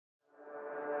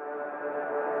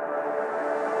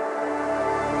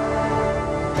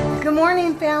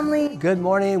morning, family. Good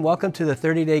morning. Welcome to the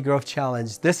 30-Day Growth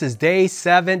Challenge. This is day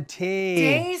 17.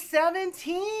 Day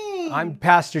 17. I'm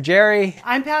Pastor Jerry.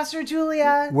 I'm Pastor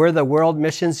Julia. We're the World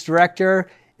Missions Director.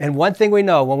 And one thing we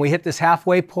know, when we hit this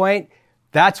halfway point,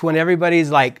 that's when everybody's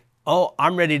like, oh,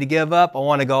 I'm ready to give up. I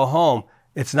want to go home.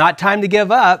 It's not time to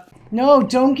give up. No,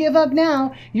 don't give up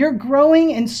now. You're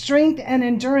growing in strength and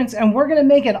endurance, and we're going to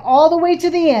make it all the way to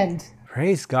the end.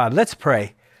 Praise God. Let's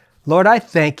pray. Lord, I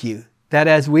thank you that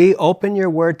as we open your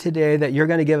word today, that you're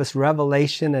going to give us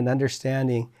revelation and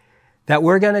understanding, that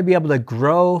we're going to be able to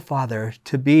grow, Father,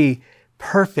 to be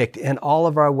perfect in all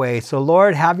of our ways. So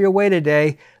Lord, have your way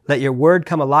today. Let your word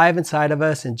come alive inside of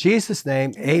us. In Jesus'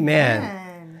 name, amen.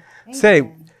 Amen. Say,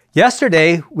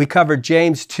 yesterday we covered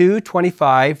James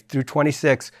 2:25 through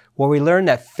 26, where we learned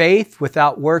that faith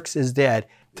without works is dead.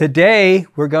 Today,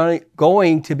 we're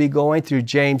going to be going through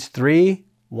James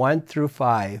 3:1 through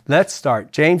 5. Let's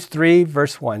start. James 3,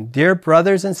 verse 1. Dear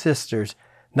brothers and sisters,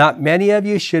 not many of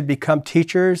you should become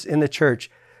teachers in the church,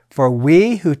 for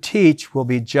we who teach will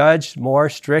be judged more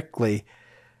strictly.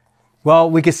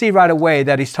 Well, we can see right away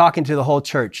that he's talking to the whole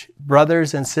church,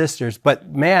 brothers and sisters. But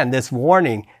man, this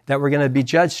warning that we're going to be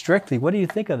judged strictly. What do you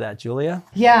think of that, Julia?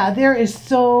 Yeah, there is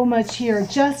so much here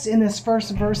just in this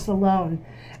first verse alone.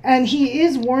 And he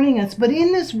is warning us, but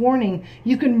in this warning,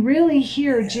 you can really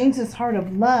hear James's heart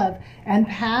of love and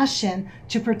passion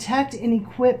to protect and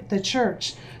equip the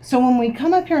church. So when we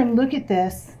come up here and look at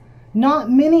this,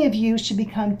 not many of you should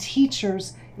become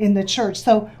teachers in the church.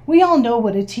 So we all know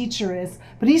what a teacher is,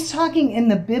 but he's talking in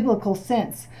the biblical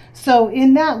sense. So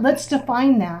in that, let's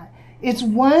define that. It's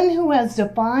one who has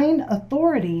divine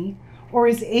authority or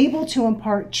is able to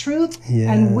impart truth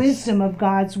and wisdom of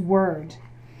God's word.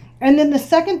 And then the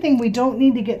second thing we don't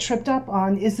need to get tripped up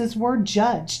on is this word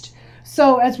judged.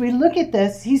 So as we look at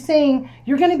this, he's saying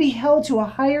you're going to be held to a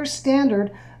higher standard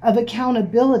of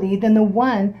accountability than the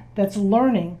one that's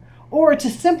learning. Or to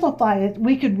simplify it,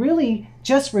 we could really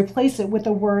just replace it with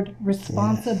the word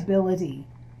responsibility.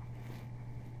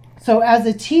 So as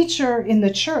a teacher in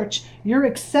the church, you're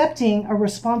accepting a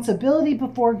responsibility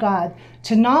before God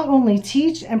to not only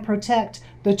teach and protect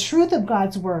the truth of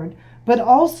God's word, but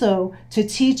also to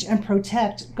teach and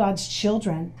protect God's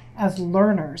children as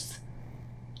learners.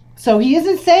 So he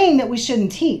isn't saying that we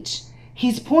shouldn't teach.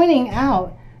 He's pointing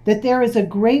out that there is a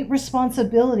great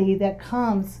responsibility that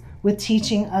comes with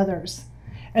teaching others.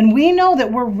 And we know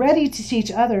that we're ready to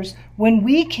teach others when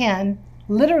we can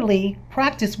literally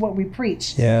practice what we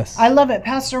preach. Yes. I love it.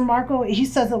 Pastor Marco, he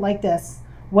says it like this: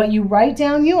 what you write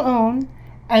down, you own,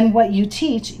 and what you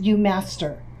teach, you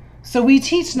master. So we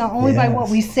teach not only by what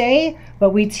we say, but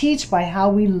we teach by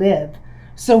how we live.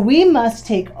 So we must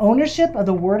take ownership of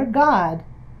the Word of God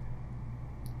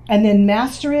and then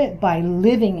master it by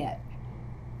living it.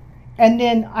 And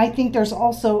then I think there's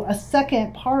also a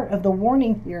second part of the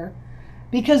warning here,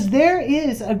 because there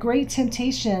is a great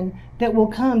temptation that will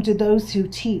come to those who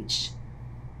teach.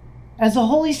 As the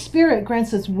Holy Spirit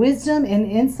grants us wisdom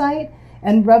and insight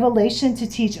and revelation to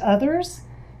teach others,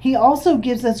 he also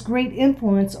gives us great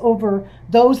influence over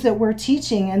those that we're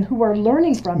teaching and who are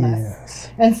learning from us.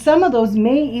 And some of those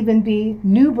may even be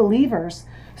new believers.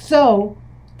 So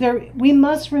we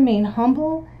must remain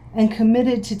humble and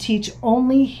committed to teach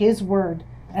only his word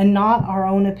and not our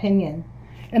own opinion.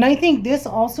 And I think this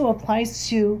also applies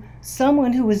to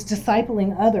someone who is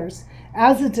discipling others.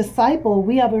 As a disciple,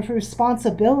 we have a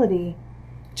responsibility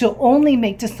to only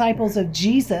make disciples of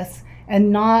Jesus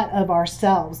and not of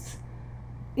ourselves.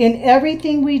 In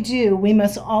everything we do, we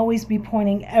must always be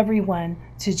pointing everyone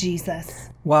to Jesus.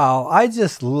 Wow, I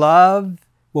just love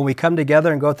when we come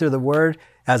together and go through the Word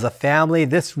as a family.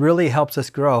 This really helps us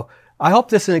grow. I hope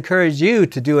this will encourage you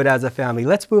to do it as a family.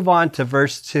 Let's move on to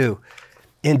verse 2.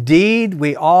 Indeed,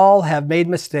 we all have made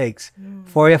mistakes.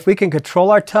 For if we can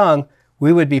control our tongue,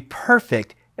 we would be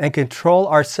perfect and control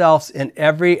ourselves in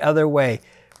every other way.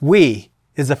 We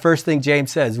is the first thing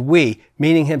James says. We,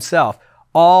 meaning himself,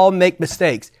 all make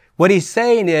mistakes. What he's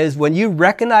saying is when you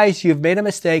recognize you've made a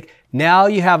mistake, now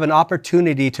you have an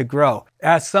opportunity to grow.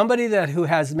 As somebody who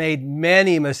has made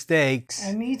many mistakes,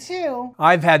 and me too,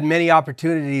 I've had many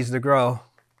opportunities to grow.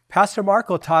 Pastor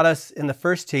Marco taught us in the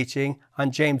first teaching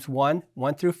on James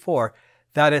 1:1 through 4,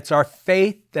 that it's our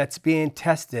faith that's being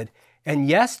tested. And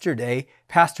yesterday,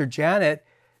 Pastor Janet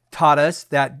taught us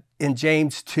that in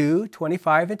James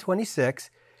 2:25 and 26,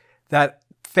 that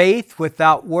faith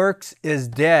without works is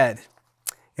dead.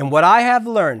 And what I have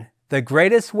learned, the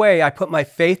greatest way I put my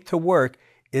faith to work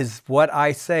is what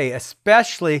I say,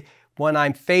 especially when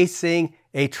I'm facing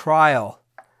a trial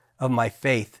of my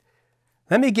faith.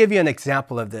 Let me give you an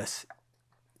example of this.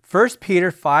 1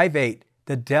 Peter 5:8,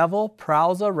 The devil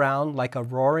prowls around like a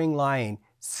roaring lion,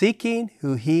 seeking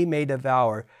who he may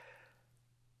devour.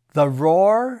 The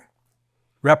roar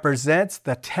represents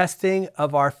the testing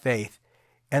of our faith.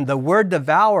 And the word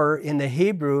devour in the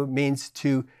Hebrew means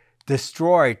to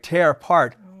destroy, tear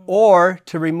apart, or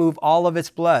to remove all of its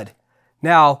blood.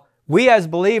 Now, we as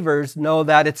believers know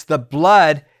that it's the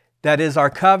blood that is our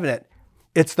covenant.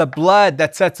 It's the blood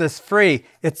that sets us free.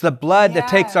 It's the blood that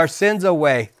takes our sins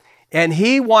away. And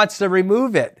he wants to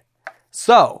remove it.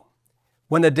 So,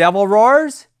 when the devil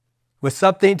roars with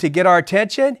something to get our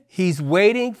attention, he's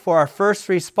waiting for our first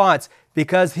response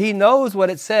because he knows what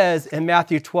it says in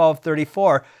Matthew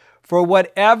 12:34. For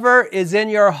whatever is in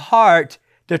your heart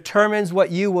determines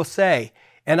what you will say.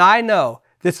 And I know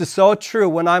this is so true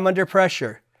when I'm under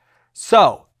pressure.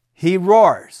 So, he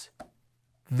roars.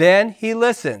 Then he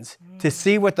listens to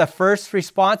see what the first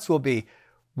response will be.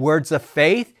 Words of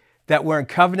faith, that we're in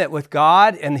covenant with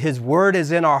God and his word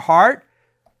is in our heart,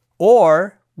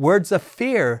 or words of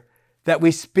fear, that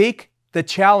we speak the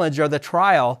challenge or the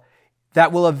trial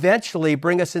that will eventually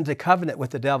bring us into covenant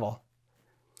with the devil.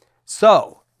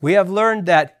 So, we have learned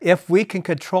that if we can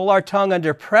control our tongue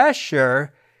under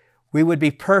pressure, we would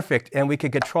be perfect and we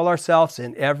could control ourselves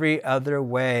in every other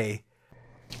way.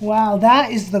 Wow,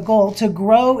 that is the goal, to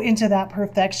grow into that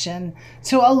perfection,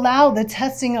 to allow the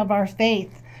testing of our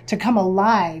faith to come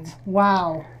alive.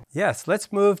 Wow. Yes,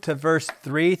 let's move to verse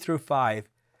 3 through 5.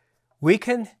 We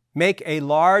can make a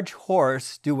large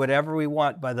horse do whatever we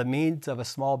want by the means of a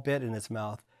small bit in its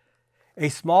mouth. A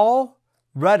small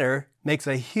rudder makes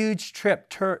a huge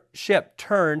ship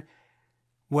turn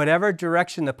whatever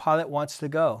direction the pilot wants to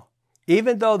go.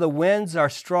 Even though the winds are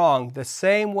strong, the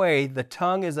same way the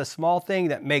tongue is a small thing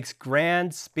that makes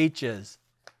grand speeches.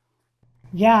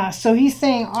 Yeah, so he's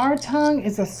saying our tongue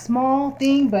is a small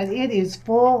thing, but it is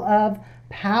full of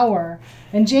power.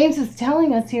 And James is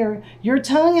telling us here, your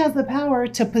tongue has the power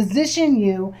to position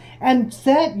you and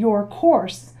set your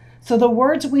course. So the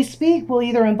words we speak will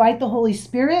either invite the Holy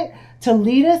Spirit to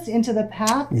lead us into the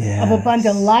path of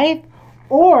abundant life,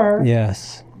 or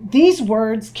these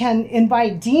words can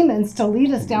invite demons to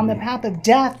lead us down the path of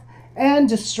death and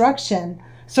destruction.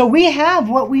 So we have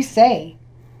what we say.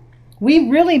 We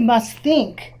really must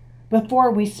think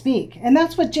before we speak. And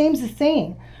that's what James is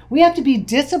saying. We have to be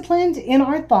disciplined in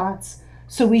our thoughts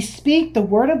so we speak the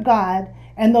word of God,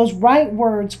 and those right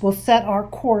words will set our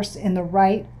course in the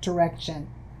right direction.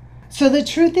 So the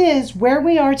truth is, where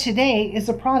we are today is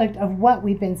a product of what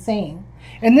we've been saying.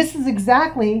 And this is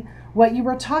exactly what you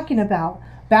were talking about.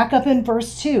 Back up in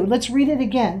verse 2. Let's read it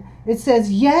again. It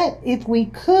says, yet if we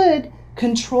could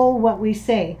control what we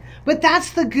say. But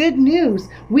that's the good news.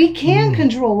 We can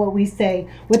control what we say.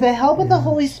 With the help of the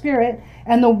Holy Spirit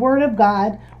and the Word of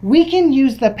God, we can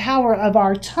use the power of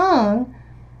our tongue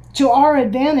to our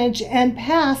advantage and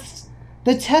pass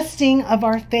the testing of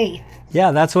our faith.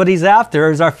 Yeah, that's what he's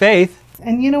after, is our faith.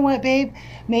 And you know what, babe?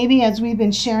 Maybe as we've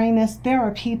been sharing this, there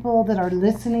are people that are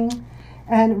listening,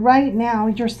 and right now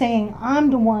you're saying,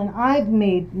 I'm the one, I've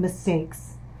made mistakes.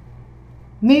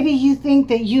 Maybe you think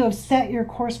that you have set your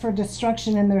course for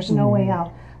destruction and there's no way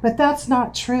out. But that's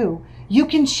not true. You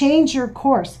can change your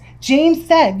course. James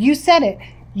said, you said it,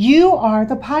 you are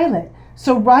the pilot.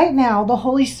 So right now, the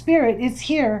Holy Spirit is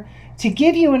here to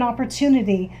give you an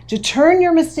opportunity to turn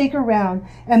your mistake around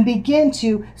and begin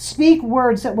to speak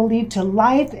words that will lead to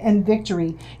life and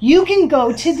victory. You can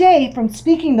go today from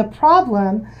speaking the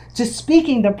problem to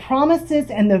speaking the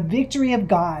promises and the victory of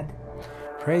God.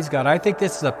 Praise God. I think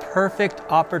this is a perfect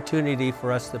opportunity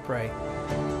for us to pray.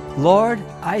 Lord,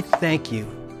 I thank you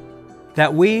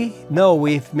that we know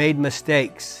we've made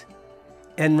mistakes.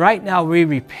 And right now we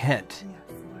repent.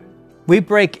 We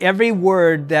break every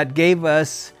word that gave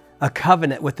us a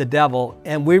covenant with the devil,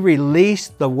 and we release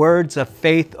the words of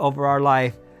faith over our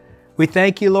life. We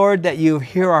thank you, Lord, that you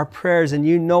hear our prayers and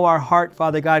you know our heart,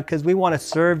 Father God, because we want to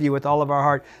serve you with all of our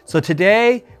heart. So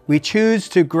today we choose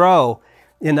to grow.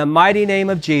 In the mighty name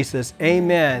of Jesus,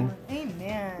 amen.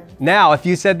 Amen. Now, if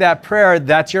you said that prayer,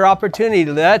 that's your opportunity.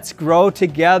 Let's grow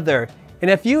together.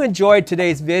 And if you enjoyed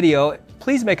today's video,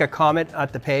 please make a comment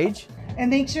at the page.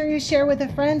 And make sure you share with a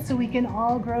friend so we can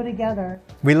all grow together.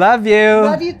 We love you.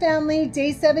 Love you, family.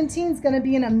 Day 17 is going to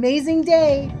be an amazing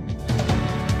day.